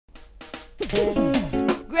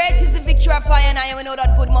Great is the victory of fire, and I know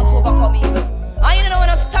that good must overcome evil. I know when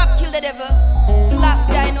I stop kill the devil.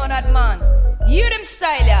 Selassie, I know that man. Hear them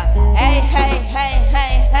style, yeah. Hey, hey, hey,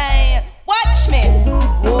 hey, hey. Watch me.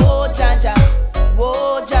 Whoa, Jaja.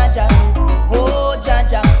 Whoa, Jaja. Whoa,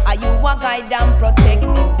 Jaja. Are you a guide and protect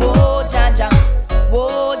me? Whoa, Jaja.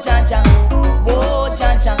 Whoa, Jaja. Whoa,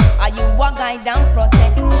 Jaja. Are you a guide and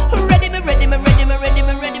protect me? Ready me, ready me, ready me, ready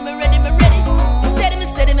me, ready me, ready me, ready. Steady me,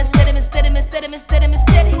 steady me, steady me, steady me, steady me, steady me,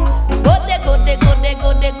 steady. Go there, go there, go there,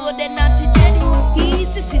 go there, go there, naughty Jenny.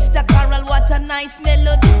 Easy, Sister Carol, what a nice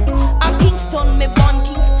melody. A Kingston, me born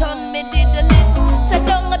Kingston, me did the live. So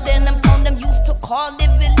down then I'm town them used to call the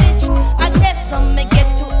village. I guess some me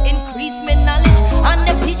get to increase me knowledge. And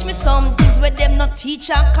them teach me some things where them not teach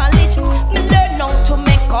at college. Me learn how to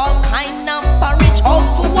make all kind of porridge. How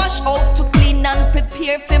to wash, how to clean and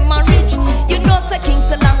prepare for marriage. You know, Sir King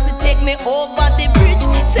Selassie take me over the bridge.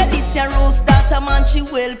 Say this your rose daughter man, she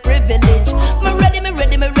will privilege. Me ready, me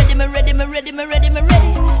ready, me ready, me ready, me ready, me ready, me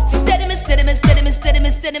ready. Steady me, steady me, steady me, steady me,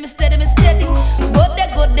 steady me, steady me, steady. Go there,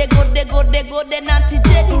 go there, go there, go there, go there, naughty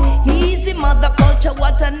Jenny. Easy mother culture,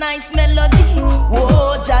 what a nice melody.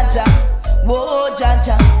 Whoa, Jaja, whoa,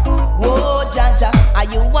 Jaja, whoa, Jaja. Are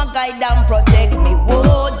you a guide and protect me?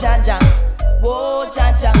 Whoa, Jaja, whoa,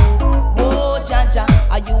 Jaja, whoa, Jaja.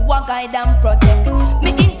 Are you a guide and protect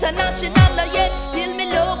me? International, yet still me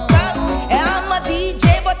local. I'm a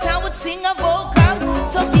DJ, but I would sing a vocal.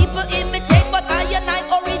 Some people imitate, but I and I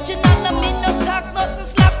original. I mean no talk, nothing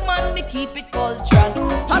slack, man. Me keep it cultural.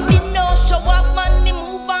 I mean no show off, man. Me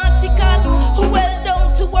move vertical. Well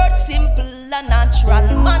down to word, simple and natural.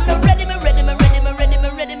 Man, ready me, ready me, ready me, ready me,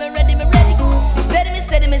 ready me, ready me, ready. Steady me,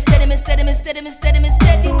 steady me, steady me, steady me, steady me, steady me,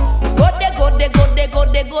 steady. Go there, go there, go there,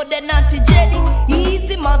 go there, go there, naughty Jenny.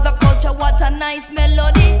 Easy mother culture, what a nice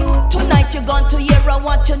melody. Tonight you're going to hear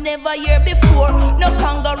what you never hear before. No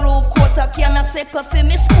kangaroo quarter can a second for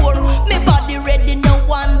me score. Me body ready, no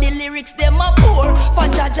one the lyrics them a pour. For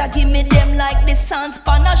Jaja give me them like the sands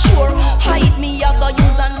pan a shore. Hide me I go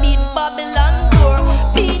use and beat Babylon door.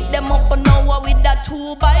 Beat them up an hour with that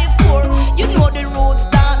 2x4. You know the road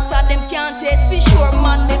starter, them can't taste for sure.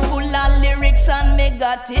 Man me full of lyrics and me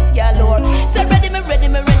got it galore. Say ready me, ready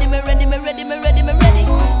me, ready me, ready me, ready me, ready me, ready.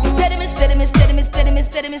 Steady me, steady me, steady me, steady me,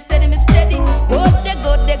 steady me, steady me, steady. Go there,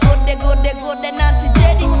 go there, go there, go there, go there, naughty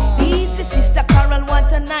Jenny. Easy Sister Carol,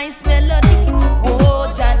 what a nice melody.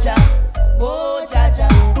 Whoa, Jaja, whoa, Jaja,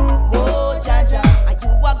 whoa, Jaja. Are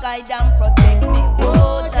you a guide and protect me?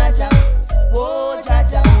 Whoa, Jaja, whoa,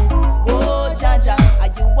 Jaja, whoa, Jaja. Are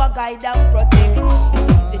you a guide and protect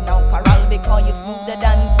me? Easy now, Carol, because you smoother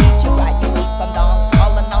than teacher. Right, you leave from dance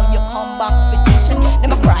hall and now you come back for teaching.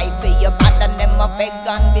 Them a cry for your bad and them a beg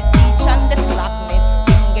and beseech. And the slap me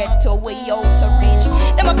sting get away out to reach.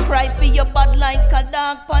 Them a cry for your bad like a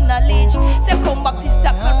dog pan a leech. Say come back Sister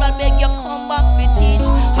Carol, beg you come back for teach.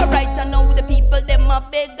 Alright, I know the people them a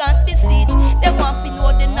beg and beseech. They want to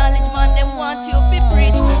know the knowledge man, them want you